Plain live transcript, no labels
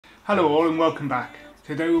Hello all and welcome back.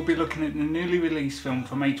 Today we'll be looking at the newly released film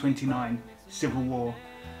from May 29, Civil War.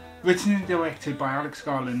 Written and directed by Alex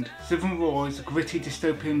Garland, Civil War is a gritty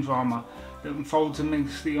dystopian drama that unfolds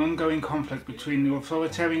amidst the ongoing conflict between the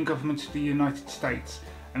authoritarian government of the United States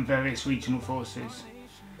and various regional forces.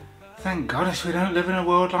 Thank goodness we don't live in a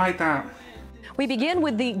world like that. We begin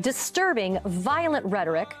with the disturbing, violent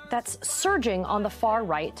rhetoric that's surging on the far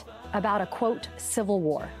right about a, quote, civil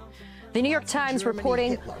war. The New York Times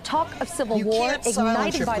reporting talk of civil war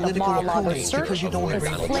ignited by the Mar-a-Lago search is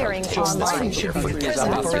flaring online.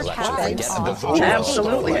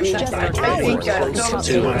 Absolutely.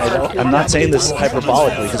 I'm not saying this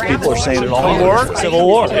hyperbolically because people are saying civil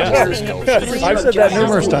war. Yeah. I've said that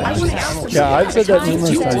numerous times. Yeah, I've said that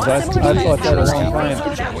numerous times. I've thought that a long time.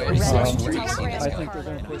 I think they're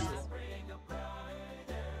going to push it.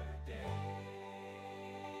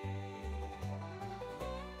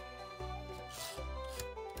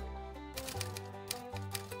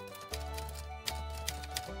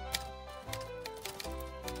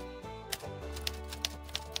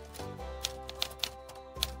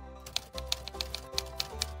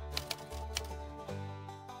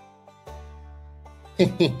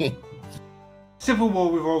 Civil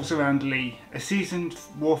War revolves around Lee, a seasoned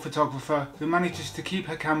war photographer who manages to keep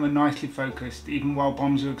her camera nicely focused even while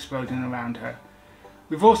bombs are exploding around her.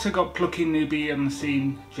 We've also got plucky newbie on the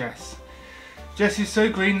scene, Jess. Jess is so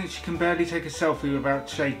green that she can barely take a selfie without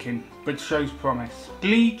shaking, but shows promise.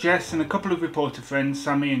 Lee, Jess and a couple of reporter friends,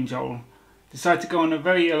 Sammy and Joel, decide to go on a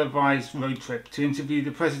very ill-advised road trip to interview the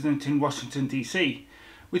president in Washington DC,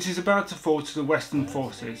 which is about to fall to the Western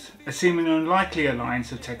forces, a seemingly unlikely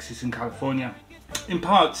alliance of Texas and California. In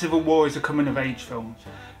part, Civil War is a coming-of-age film,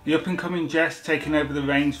 the up-and-coming Jess taking over the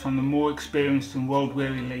reins from the more experienced and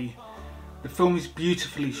world-weary Lee. The film is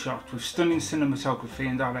beautifully shot with stunning cinematography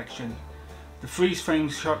and direction. The freeze-frame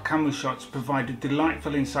camera shots provide a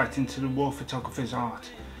delightful insight into the war photographer's art.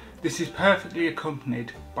 This is perfectly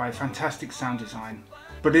accompanied by a fantastic sound design.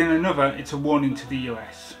 But in another, it's a warning to the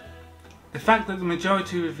US. The fact that the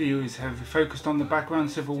majority of reviewers have focused on the background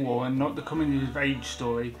Civil War and not the coming-of-age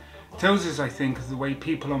story tells us, I think, of the way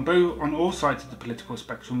people on all sides of the political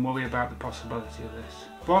spectrum worry about the possibility of this.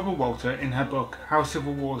 Barbara Walter, in her book How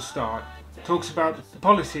Civil Wars Start, talks about the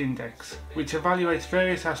Polity Index, which evaluates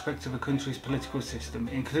various aspects of a country's political system,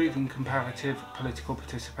 including comparative political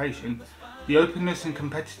participation, the openness and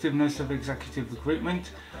competitiveness of executive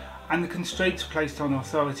recruitment, and the constraints placed on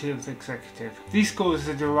authority of the executive. These scores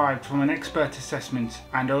are derived from an expert assessment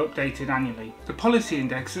and are updated annually. The Policy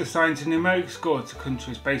Index assigns a numeric score to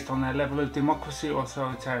countries based on their level of democracy or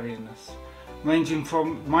authoritarianness, ranging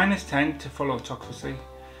from -10 to full autocracy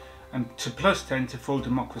and to +10 to full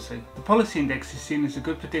democracy. The Policy Index is seen as a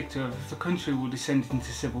good predictor of if the country will descend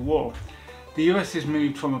into civil war. The US has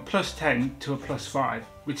moved from a +10 to a +5,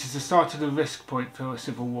 which is the start of the risk point for a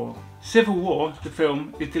civil war. Civil War, the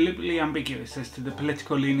film, is deliberately ambiguous as to the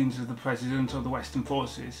political leanings of the president or the Western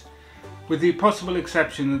forces, with the possible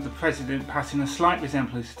exception of the president passing a slight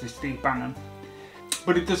resemblance to Steve Bannon.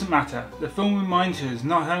 But it doesn't matter. The film reminds us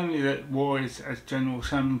not only that war is, as General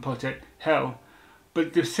Sherman put it, hell,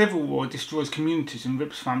 but the Civil War destroys communities and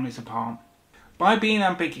rips families apart. By being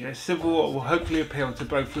ambiguous, Civil War will hopefully appeal to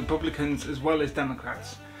both Republicans as well as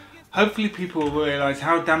Democrats. Hopefully people will realise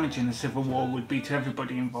how damaging a civil war would be to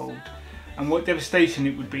everybody involved, and what devastation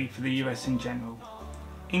it would be for the US in general.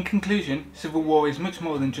 In conclusion, Civil War is much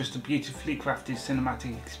more than just a beautifully crafted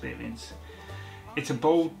cinematic experience. It's a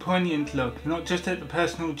bold, poignant look not just at the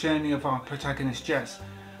personal journey of our protagonist Jess,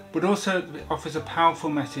 but also offers a powerful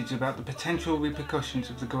message about the potential repercussions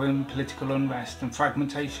of the growing political unrest and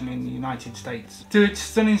fragmentation in the United States. Through its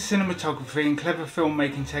stunning cinematography and clever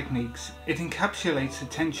filmmaking techniques, it encapsulates the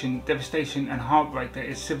tension, devastation and heartbreak that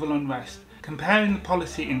is civil unrest. Comparing the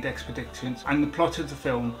Policy Index predictions and the plot of the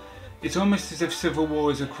film, it's almost as if Civil War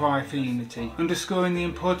is a cry for unity, underscoring the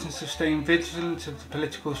importance of staying vigilant of the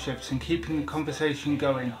political shifts and keeping the conversation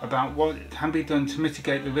going about what can be done to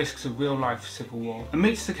mitigate the risks of real-life civil war.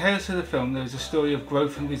 Amidst the chaos of the film, there is a story of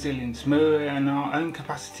growth and resilience, mirroring our own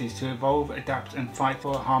capacities to evolve, adapt and fight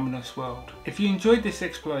for a harmonious world. If you enjoyed this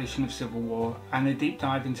exploration of civil war and a deep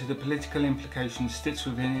dive into the political implications stitched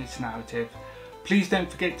within its narrative, please don't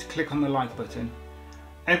forget to click on the like button.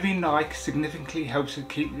 Every like significantly helps to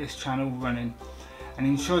keep this channel running and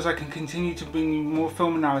ensures I can continue to bring you more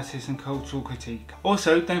film analysis and cultural critique.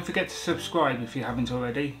 Also, don't forget to subscribe if you haven't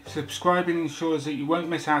already. Subscribing ensures that you won't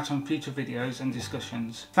miss out on future videos and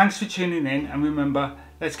discussions. Thanks for tuning in, and remember,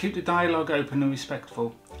 let's keep the dialogue open and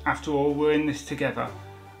respectful. After all, we're in this together.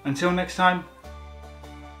 Until next time.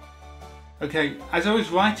 Okay, as I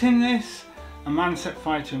was writing this, A man set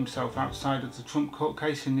fire to himself outside of the Trump court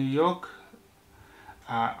case in New York.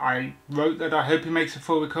 I wrote that I hope he makes a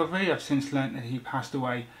full recovery. I've since learnt that he passed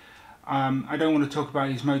away. I don't want to talk about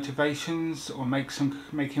his motivations or make him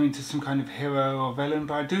into some kind of hero or villain,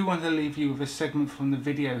 but I do want to leave you with a segment from the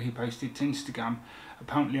video he posted to Instagram,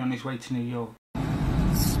 apparently on his way to New York.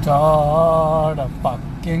 Start a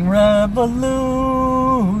fucking revolution.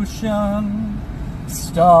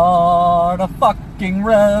 Start a fucking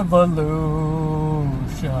revolution.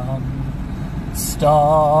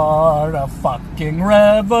 Start a fucking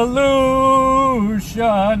revolution.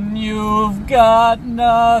 You've got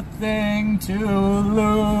nothing to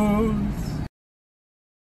lose.